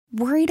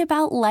Worried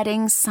about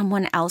letting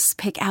someone else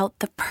pick out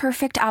the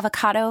perfect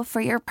avocado for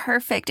your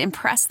perfect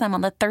impress them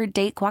on the third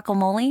date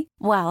guacamole?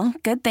 Well,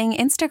 good thing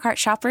Instacart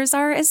shoppers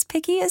are as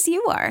picky as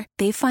you are.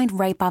 They find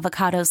ripe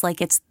avocados like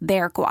it's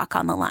their guac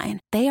on the line.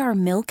 They are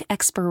milk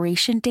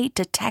expiration date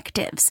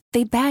detectives.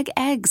 They bag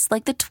eggs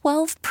like the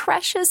 12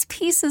 precious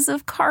pieces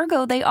of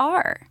cargo they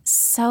are.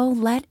 So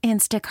let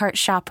Instacart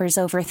shoppers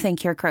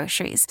overthink your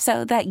groceries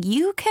so that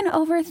you can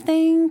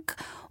overthink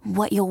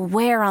what you'll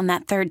wear on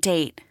that third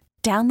date.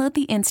 Download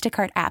the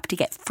Instacart app to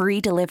get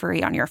free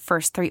delivery on your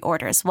first 3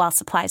 orders while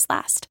supplies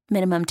last.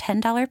 Minimum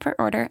 $10 per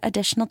order.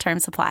 Additional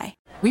terms apply.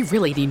 We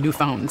really need new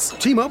phones.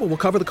 T-Mobile will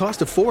cover the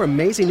cost of 4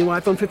 amazing new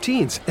iPhone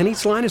 15s, and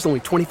each line is only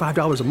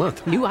 $25 a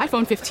month. New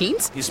iPhone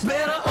 15s? It's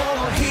better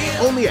over here.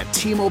 Only at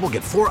T-Mobile,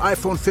 get 4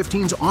 iPhone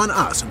 15s on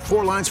us and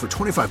 4 lines for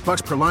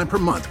 $25 per line per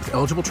month with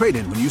eligible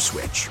trade-in when you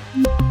switch.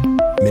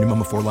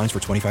 Minimum of 4 lines for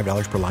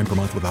 $25 per line per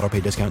month with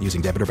autopay discount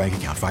using debit or bank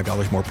account.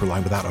 $5 more per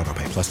line without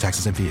autopay, plus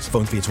taxes and fees.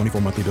 Phone fee at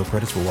 24 monthly bill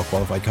credits for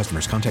well-qualified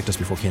customers. Contact us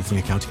before canceling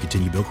account to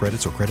continue bill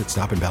credits or credit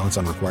stop and balance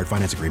on required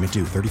finance agreement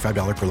due.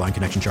 $35 per line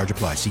connection charge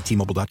applies. See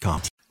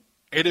T-Mobile.com.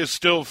 It is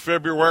still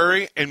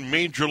February, and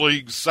Major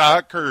League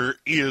Soccer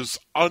is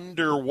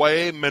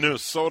underway.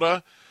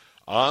 Minnesota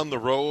on the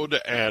road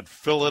at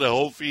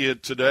Philadelphia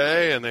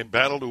today, and they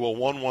battle to a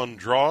 1-1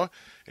 draw.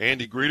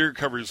 Andy Greeter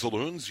covers the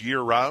Loons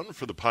year-round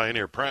for the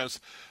Pioneer Press,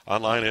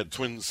 online at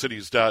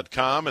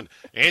TwinCities.com. And,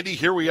 Andy,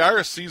 here we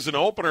are, season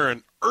opener,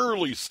 an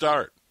early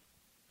start.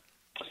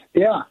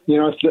 Yeah,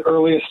 it's the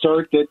earliest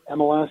start that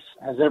MLS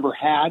has ever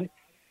had,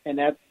 and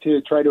that's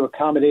to try to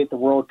accommodate the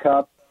World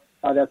Cup.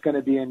 That's going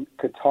to be in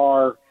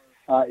Qatar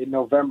in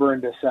November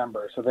and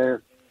December. So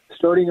they're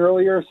starting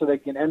earlier so they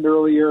can end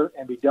earlier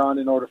and be done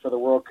in order for the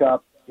World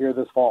Cup here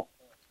this fall.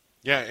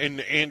 Yeah, and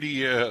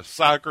Andy,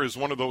 soccer is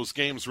one of those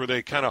games where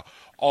they kind of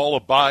all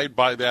abide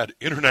by that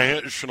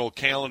international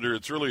calendar.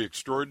 It's really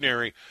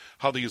extraordinary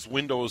how these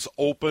windows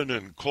open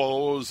and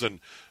close, and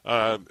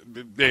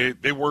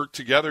they work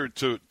together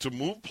to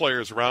move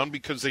players around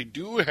because they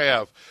do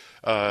have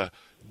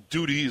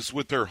duties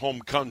with their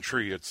home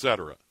country, et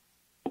cetera.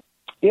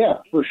 Yeah,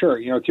 for sure.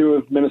 2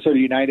 of Minnesota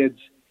United's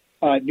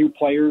new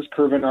players,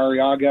 Kervin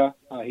Arriaga,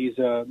 he's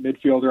a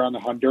midfielder on the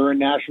Honduran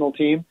national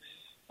team.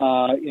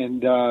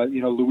 And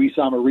Luis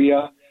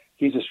Amaria,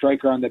 he's a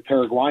striker on the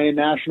Paraguayan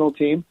national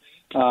team.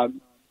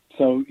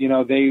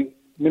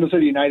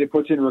 Minnesota United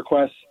puts in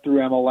requests through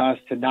MLS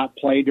to not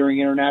play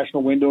during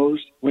international windows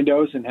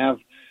and have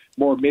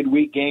more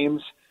midweek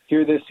games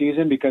here this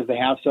season because they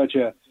have such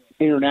a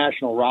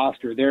international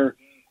roster. Their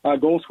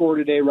goal scorer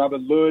today,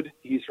 Robin Lod,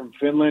 he's from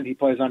Finland. He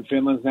plays on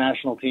Finland's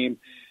national team.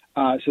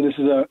 So this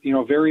is a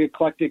very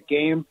eclectic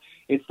game.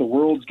 It's the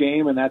world's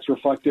game, and that's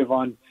reflective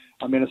on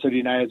Minnesota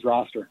United's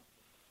roster.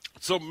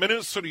 So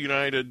Minnesota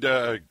United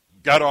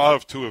got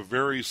off to a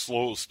very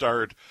slow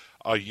start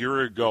a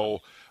year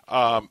ago.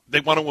 They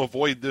want to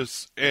avoid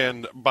this,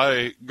 and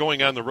by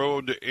going on the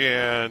road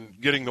and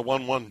getting the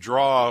 1-1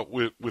 draw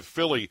with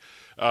Philly,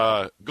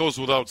 goes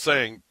without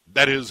saying,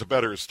 that is a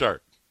better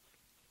start.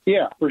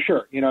 Yeah, for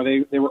sure.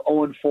 They were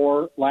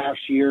 0-4 last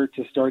year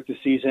to start the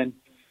season,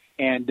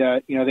 and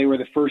they were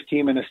the first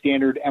team in a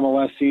standard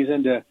MLS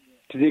season to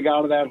dig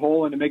out of that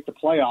hole and to make the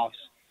playoffs.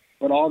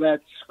 But all that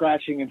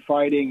scratching and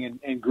fighting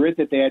and grit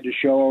that they had to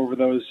show over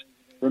those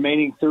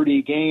remaining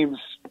 30 games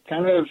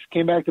kind of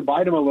came back to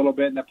bite them a little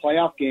bit in the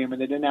playoff game,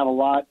 and they didn't have a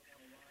lot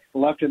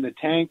left in the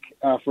tank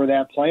for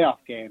that playoff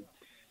game.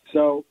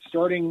 So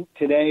starting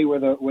today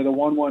with a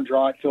 1-1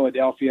 draw at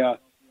Philadelphia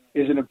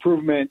is an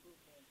improvement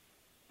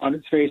on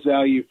its face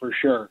value for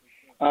sure.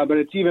 But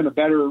it's even a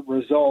better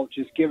result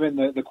just given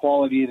the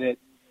quality that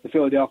the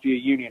Philadelphia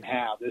Union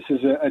have. This is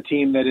a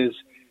team that is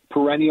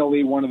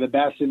perennially one of the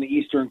best in the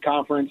Eastern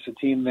Conference, a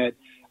team that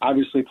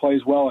obviously plays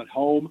well at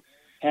home,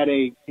 had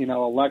a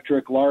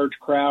electric large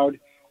crowd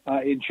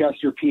in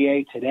Chester,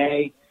 PA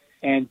today,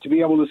 and to be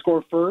able to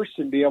score first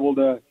and be able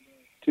to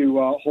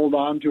hold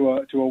on to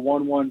a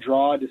 1-1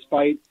 draw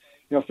despite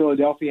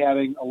Philadelphia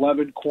having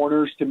 11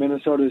 corners to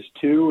Minnesota's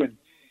 2 and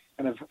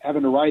kind of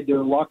having to ride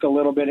their luck a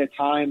little bit at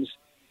times.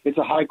 It's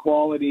a high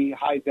quality,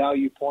 high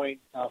value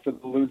point for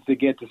the Loons to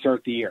get to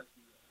start the year.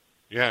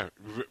 Yeah,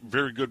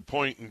 very good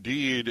point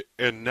indeed.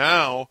 And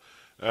now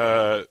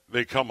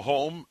they come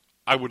home.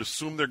 I would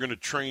assume they're going to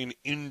train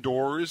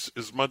indoors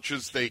as much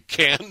as they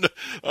can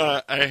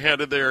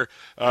ahead of their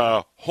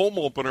home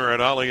opener at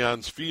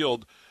Allianz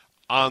Field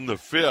on the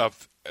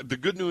 5th. The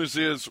good news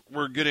is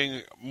we're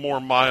getting more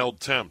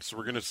mild temps.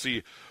 We're going to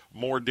see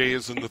more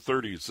days in the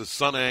 30s. The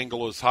sun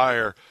angle is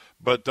higher,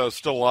 but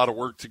still a lot of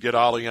work to get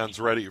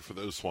Allianz ready for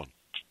this one.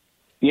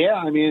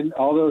 Yeah,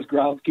 all those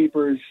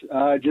groundskeepers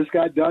just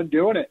got done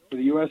doing it for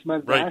the U.S.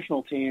 men's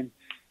national team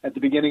at the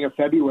beginning of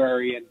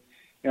February. And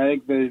I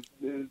think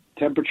the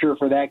temperature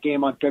for that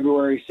game on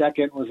February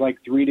 2nd was like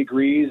 3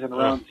 degrees and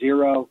around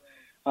 0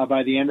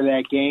 by the end of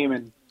that game.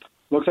 And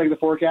looks like the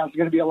forecast is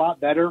going to be a lot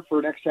better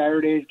for next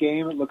Saturday's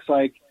game. It looks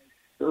like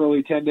the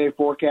early 10-day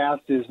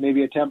forecast is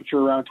maybe a temperature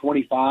around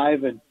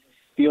 25 and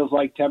feels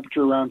like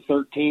temperature around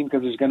 13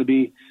 because there's going to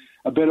be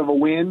a bit of a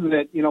wind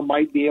that,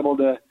 might be able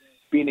to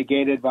be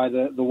negated by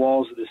the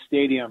walls of the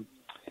stadium.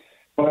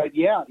 But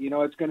yeah,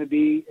 it's going to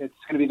be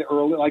the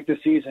early, like the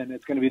season,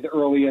 it's going to be the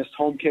earliest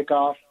home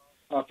kickoff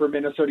for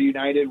Minnesota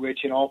United, which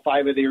in all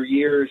 5 of their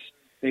years,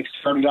 they've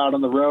started out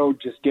on the road,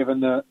 just given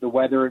the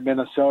weather in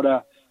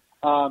Minnesota.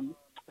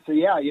 So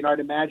yeah, I'd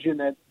imagine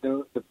that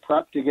the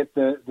prep to get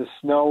the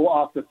snow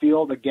off the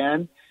field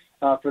again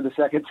for the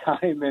second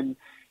time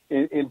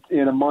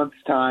in a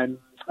month's time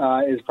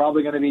is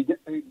probably going to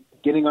be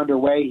getting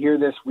underway here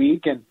this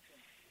week. And,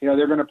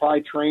 they're going to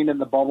probably train in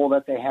the bubble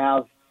that they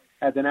have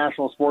at the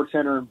National Sports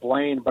Center in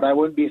Blaine. But I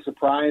wouldn't be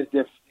surprised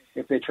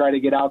if they try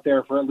to get out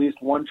there for at least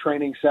one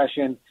training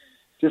session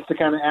just to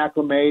kind of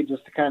acclimate,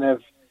 just to kind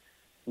of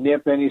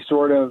nip any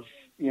sort of,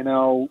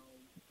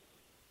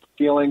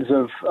 feelings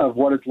of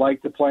what it's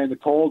like to play in the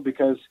cold.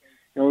 Because,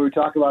 when we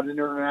talk about an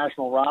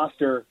international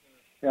roster,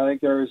 I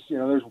think there's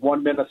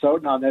one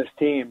Minnesotan on this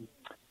team,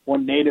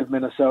 one native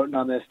Minnesotan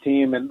on this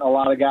team, and a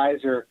lot of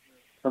guys are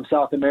from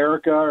South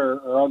America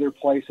or other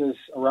places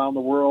around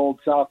the world,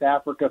 South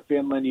Africa,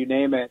 Finland, you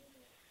name it.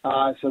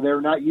 So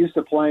they're not used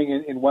to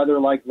playing in weather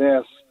like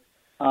this.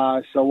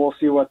 So we'll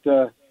see what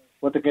the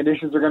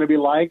conditions are going to be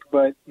like.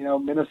 But,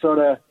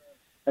 Minnesota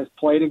has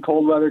played in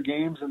cold weather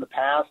games in the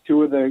past.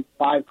 2 of the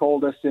 5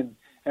 coldest in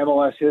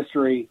MLS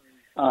history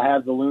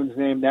have the Loons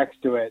name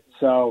next to it.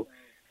 So,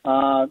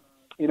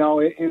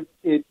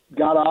 it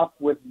got off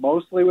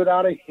mostly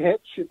without a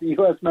hitch at the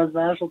U.S. men's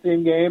national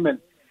team game, and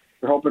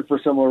we're hoping for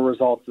similar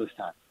results this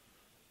time.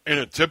 And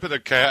a tip of the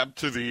cap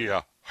to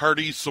the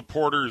Hardy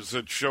supporters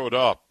that showed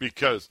up,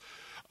 because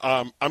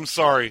I'm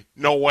sorry,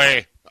 no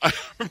way.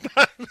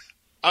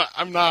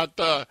 I'm not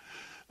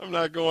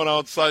going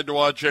outside to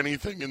watch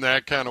anything in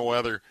that kind of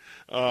weather.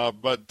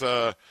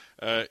 But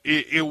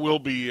it will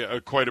be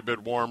quite a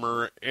bit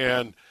warmer.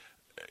 And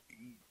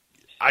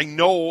I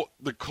know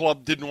the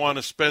club didn't want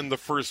to spend the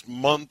first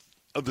month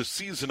of the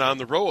season on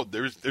the road.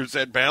 There's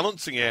that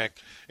balancing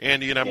act,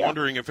 Andy, and I'm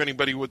wondering if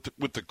anybody with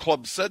the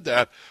club said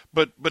that.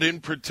 But in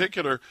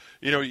particular,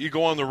 you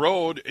go on the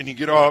road and you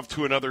get off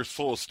to another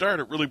slow start,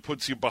 it really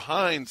puts you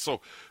behind.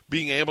 So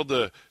being able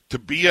to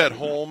be at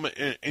home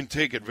and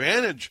take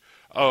advantage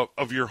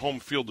of your home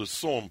field is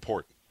so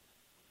important.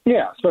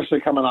 Yeah,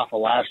 especially coming off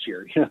of last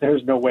year.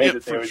 There's no way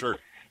that they would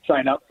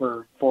sign up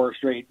for 4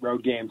 straight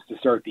road games to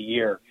start the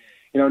year.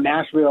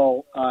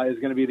 Nashville is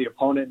going to be the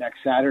opponent next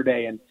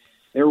Saturday, and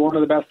they were one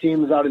of the best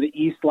teams out of the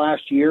East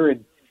last year.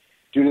 And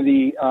due to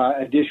the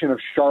addition of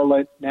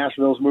Charlotte,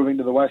 Nashville's moving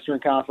to the Western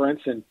Conference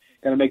and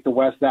going to make the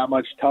West that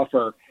much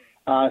tougher.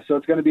 So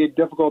it's going to be a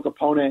difficult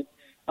opponent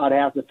to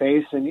have to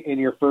face in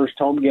your first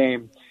home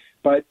game.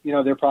 But,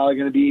 they're probably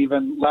going to be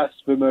even less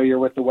familiar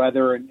with the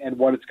weather and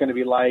what it's going to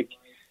be like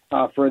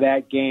for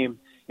that game.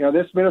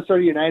 This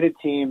Minnesota United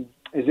team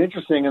is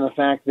interesting in the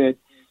fact that,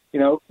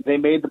 they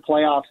made the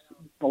playoffs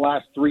the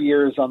last 3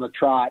 years on the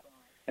trot,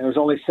 and there's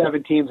only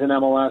 7 teams in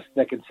MLS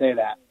that can say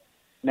that.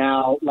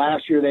 Now,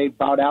 last year they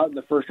bowed out in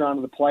the first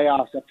round of the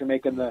playoffs after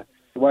making the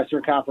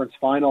Western Conference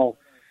final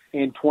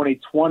in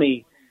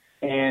 2020,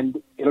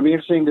 and it'll be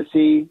interesting to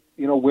see,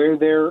 where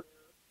their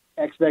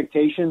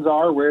expectations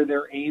are, where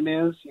their aim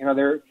is.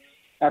 They're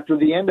after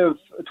the end of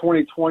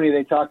 2020,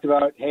 they talked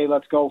about, hey,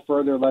 let's go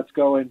further, let's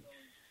go and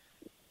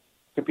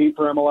compete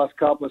for MLS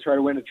Cup, let's try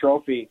to win a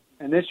trophy.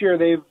 And this year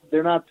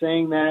they're not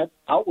saying that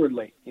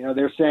outwardly.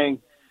 They're saying,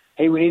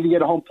 hey, we need to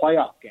get a home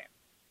playoff game.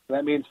 So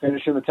that means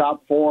finishing the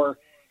top 4,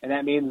 and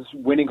that means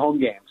winning home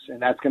games.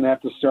 And that's going to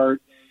have to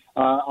start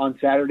on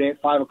Saturday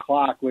at 5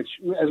 o'clock, which,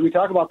 as we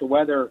talk about the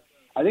weather,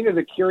 I think is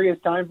a curious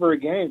time for a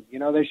game.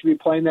 They should be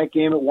playing that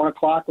game at 1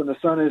 o'clock when the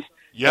sun is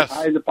as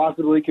high as it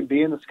possibly can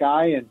be in the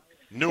sky. And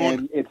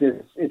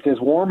it's as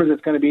warm as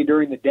it's going to be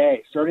during the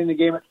day. Starting the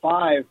game at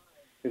 5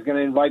 is going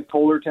to invite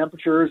colder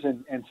temperatures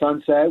and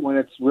sunset when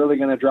it's really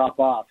going to drop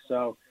off.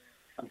 So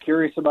I'm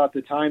curious about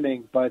the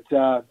timing, but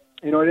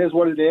it is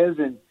what it is,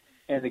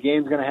 and the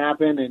game's going to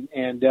happen,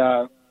 and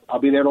I'll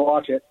be there to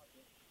watch it.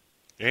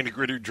 Andy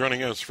Gritter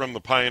joining us from the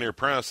Pioneer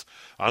Press,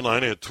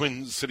 online at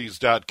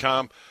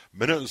TwinCities.com.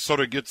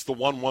 Minnesota gets the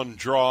 1-1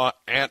 draw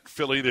at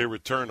Philly. They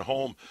return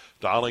home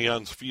to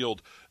Allianz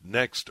Field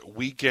next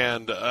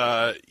weekend.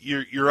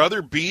 Your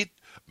other beat,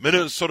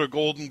 Minnesota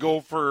Golden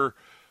Gopher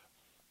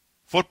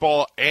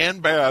football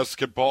and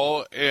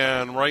basketball,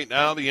 and right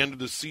now the end of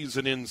the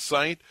season in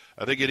sight.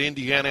 I think at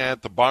Indiana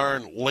at the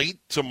Barn late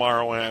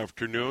tomorrow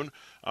afternoon.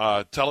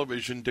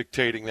 Television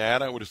dictating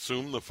that. I would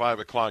assume the 5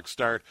 o'clock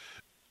start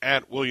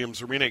at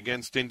Williams Arena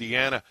against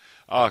Indiana.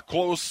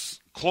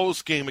 Close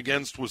game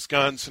against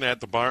Wisconsin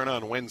at the Barn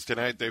on Wednesday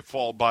night. They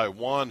fall by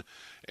 1.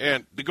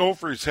 And the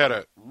Gophers had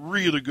a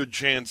really good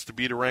chance to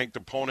beat a ranked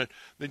opponent.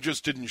 They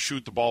just didn't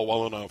shoot the ball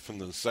well enough in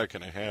the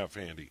second half,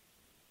 Andy.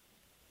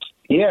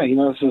 Yeah,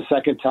 this is the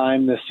second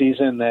time this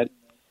season that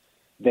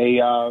they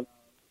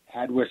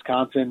had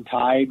Wisconsin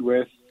tied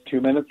with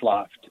 2 minutes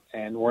left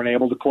and weren't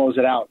able to close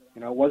it out.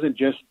 It wasn't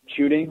just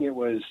shooting. It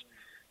was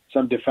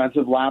some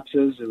defensive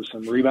lapses. It was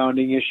some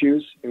rebounding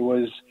issues. It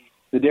was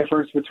the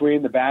difference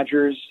between the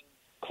Badgers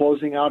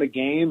closing out a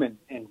game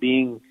and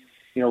being,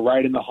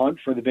 right in the hunt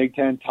for the Big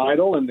Ten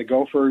title, and the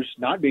Gophers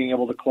not being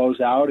able to close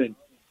out and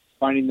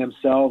finding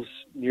themselves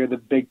near the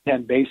Big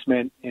Ten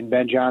basement in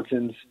Ben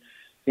Johnson's,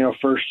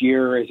 first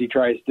year as he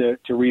tries to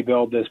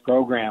rebuild this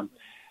program.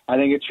 I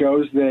think it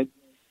shows that,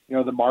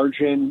 the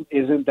margin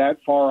isn't that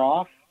far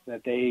off,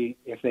 that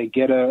if they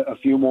get a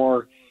few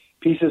more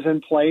pieces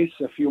in place,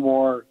 a few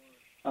more,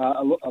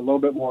 a little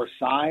bit more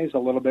size, a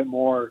little bit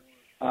more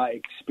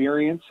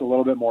experience, a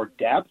little bit more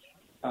depth,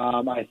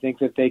 I think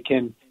that they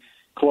can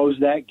close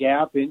that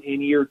gap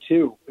in year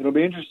two. It'll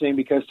be interesting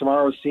because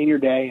tomorrow is senior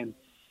day and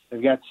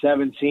they've got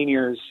 7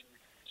 seniors.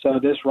 So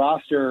this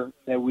roster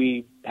that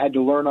we had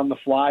to learn on the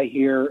fly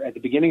here at the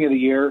beginning of the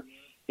year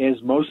is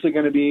mostly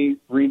going to be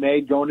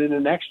remade going into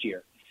next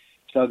year.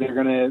 So they're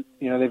going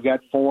to, they've got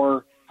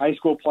 4 high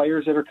school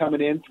players that are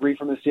coming in, 3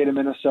 from the state of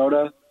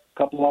Minnesota, a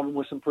couple of them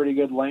with some pretty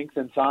good length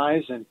and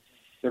size, and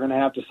they're going to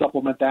have to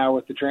supplement that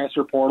with the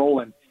transfer portal.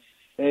 And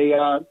they,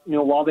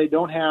 while they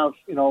don't have,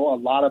 a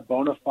lot of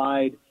bona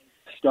fide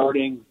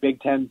starting Big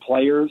Ten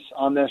players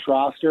on this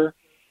roster,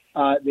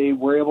 they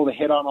were able to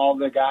hit on all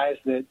the guys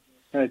that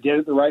kind of did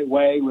it the right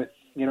way with,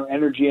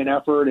 energy and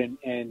effort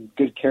and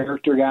good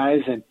character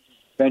guys. And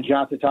Ben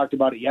Johnson talked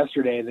about it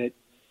yesterday that,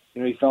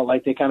 he felt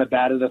like they kind of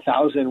batted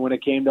 1,000 when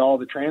it came to all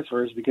the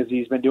transfers because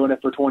he's been doing it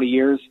for 20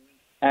 years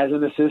as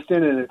an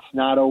assistant, and it's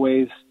not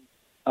always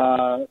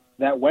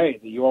that way.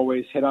 That you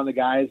always hit on the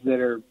guys that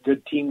are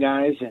good team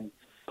guys and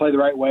play the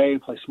right way,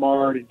 play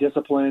smart and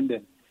disciplined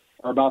and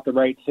are about the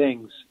right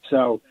things.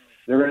 So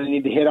they're going to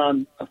need to hit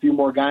on a few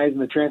more guys in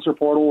the transfer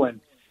portal, and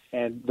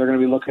they're going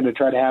to be looking to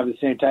try to have the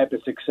same type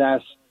of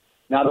success,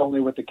 not only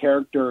with the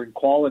character and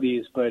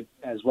qualities, but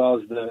as well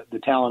as the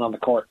talent on the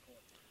court.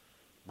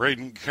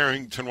 Braden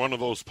Carrington, one of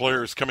those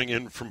players coming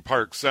in from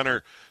Park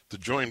Center to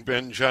join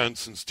Ben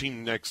Johnson's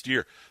team next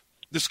year.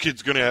 This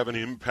kid's going to have an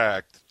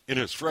impact in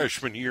his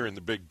freshman year in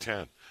the Big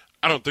Ten.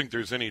 I don't think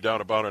there's any doubt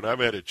about it. I've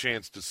had a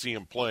chance to see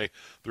him play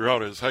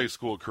throughout his high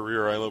school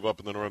career. I live up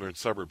in the northern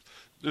suburbs.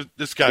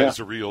 This guy is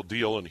a real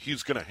deal, and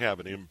he's going to have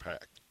an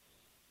impact.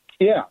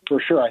 Yeah,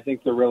 for sure. I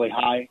think they're really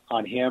high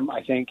on him.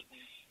 I think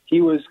he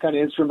was kind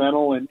of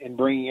instrumental in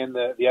bringing in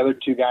the other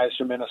 2 guys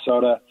from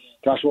Minnesota,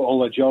 Joshua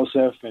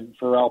Ola-Joseph and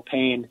Pharrell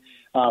Payne,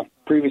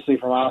 previously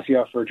from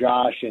Osseo for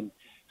Josh, and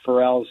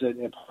Pharrell's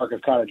at Park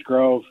of Cottage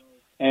Grove.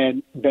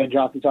 And Ben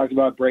Johnson talked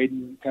about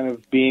Braden kind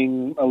of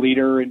being a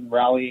leader and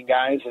rallying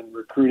guys and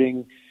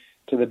recruiting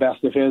to the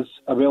best of his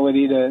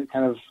ability to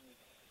kind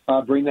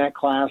of bring that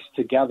class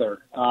together.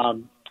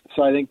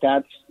 So I think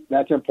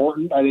that's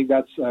important. I think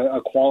that's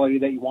a quality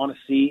that you want to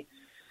see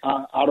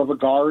out of a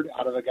guard,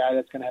 out of a guy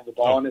that's going to have the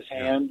ball in his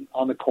hand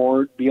on the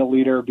court, be a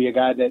leader, be a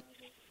guy that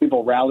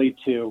people rally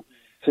to.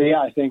 So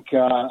I think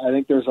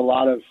there's a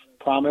lot of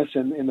promise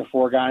in the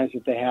 4 guys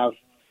that they have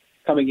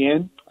coming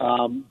in.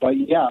 But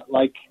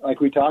like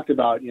we talked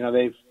about,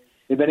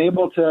 they've been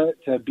able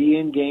to be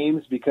in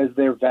games because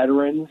they're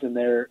veterans and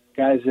they're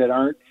guys that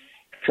aren't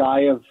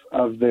shy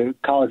of the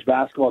college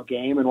basketball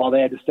game. And while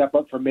they had to step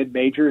up for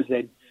mid-majors,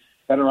 they'd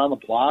been around the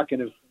block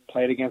and have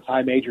played against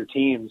high major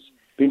teams.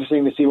 Be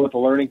interesting to see what the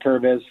learning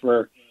curve is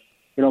for,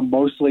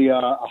 mostly a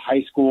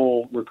high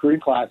school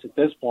recruiting class at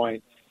this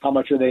point. How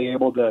much are they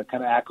able to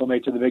kind of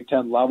acclimate to the Big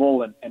Ten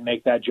level and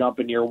make that jump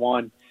in year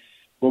one?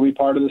 Will be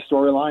part of the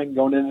storyline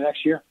going into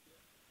next year.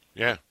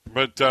 Yeah,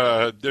 but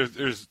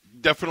there's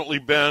definitely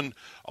been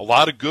a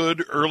lot of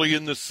good early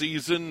in the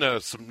season,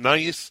 some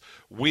nice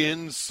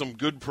wins, some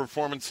good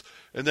performance,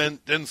 and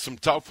then some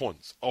tough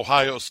ones.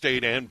 Ohio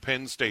State and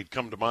Penn State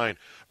come to mind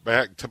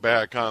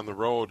back-to-back on the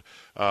road,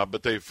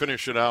 but they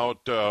finish it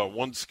out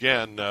once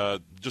again,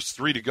 just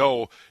 3 to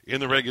go in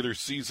the regular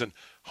season.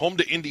 Home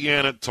to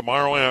Indiana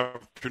tomorrow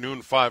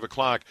afternoon, 5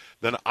 o'clock.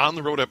 Then on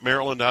the road at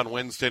Maryland on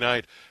Wednesday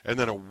night. And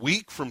then a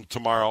week from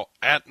tomorrow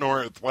at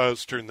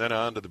Northwestern, then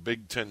on to the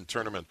Big Ten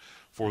tournament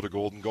for the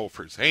Golden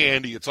Gophers. Hey,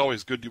 Andy, it's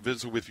always good to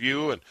visit with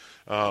you, and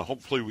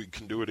hopefully we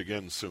can do it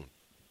again soon.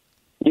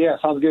 Yeah,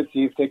 sounds good,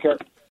 Steve. Take care.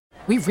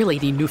 We really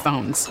need new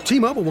phones.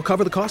 T-Mobile will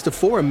cover the cost of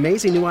 4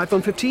 amazing new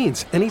iPhone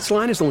 15s, and each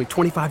line is only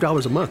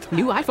 $25 a month.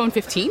 New iPhone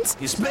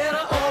 15s? It's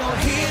better over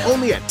here.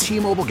 Only at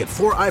T-Mobile, get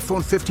 4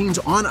 iPhone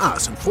 15s on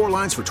us and 4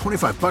 lines for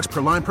 $25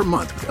 per line per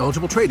month with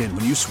eligible trade-in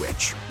when you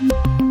switch.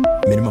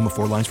 Minimum of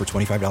 4 lines for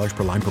 $25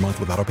 per line per month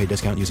with autopay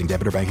discount using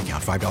debit or bank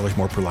account. $5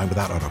 more per line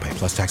without autopay,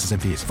 plus taxes and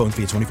fees. Phone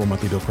fee at 24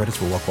 monthly bill credits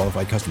for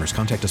well-qualified customers.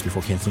 Contact us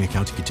before canceling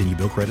account to continue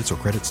bill credits or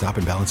credit stop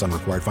and balance on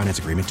required finance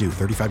agreement due.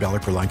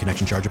 $35 per line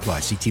connection charge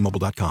applies. See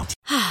T-Mobile.com.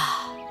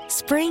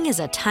 Spring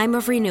is a time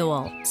of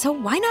renewal, so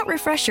why not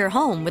refresh your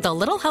home with a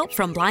little help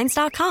from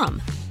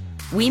Blinds.com?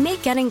 We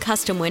make getting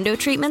custom window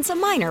treatments a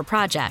minor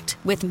project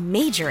with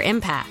major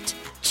impact.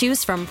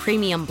 Choose from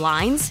premium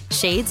blinds,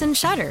 shades, and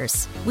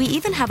shutters. We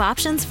even have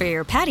options for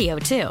your patio,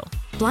 too.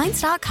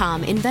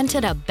 Blinds.com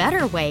invented a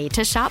better way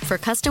to shop for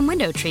custom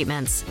window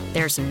treatments.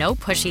 There's no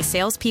pushy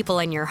salespeople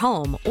in your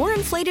home or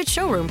inflated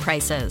showroom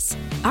prices.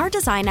 Our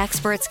design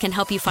experts can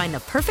help you find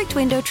the perfect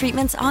window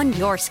treatments on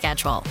your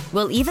schedule.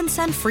 We'll even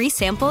send free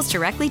samples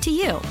directly to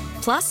you.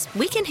 Plus,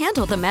 we can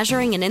handle the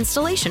measuring and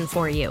installation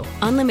for you.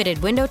 Unlimited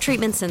window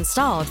treatments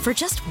installed for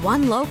just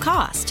one low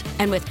cost.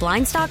 And with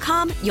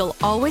Blinds.com, you'll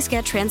always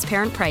get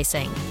transparent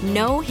pricing.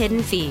 No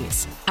hidden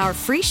fees. Our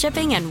free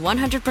shipping and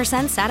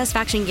 100%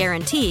 satisfaction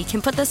guarantee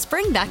can put the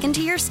spring back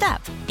into your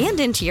step and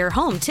into your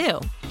home,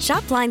 too.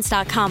 Shop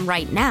Blinds.com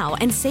right now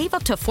and save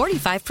up to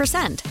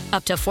 45%.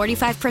 Up to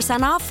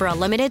 45% off for a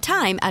limited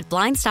time at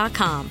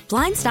Blinds.com.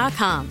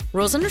 Blinds.com.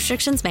 Rules and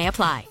restrictions may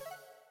apply.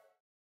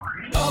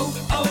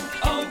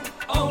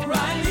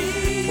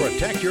 O'Reilly.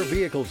 Protect your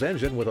vehicle's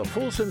engine with a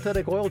full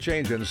synthetic oil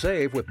change and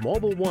save with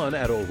Mobil 1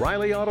 at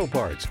O'Reilly Auto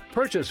Parts.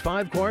 Purchase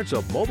 5 quarts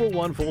of Mobil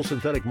 1 full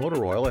synthetic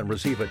motor oil and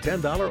receive a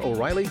 $10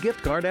 O'Reilly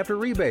gift card after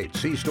rebate.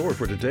 See store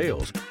for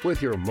details.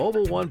 With your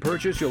Mobil 1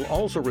 purchase, you'll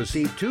also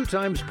receive 2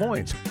 times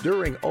points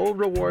during O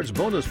Rewards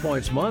Bonus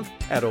Points Month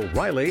at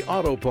O'Reilly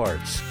Auto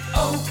Parts.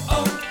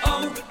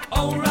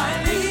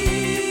 O'Reilly.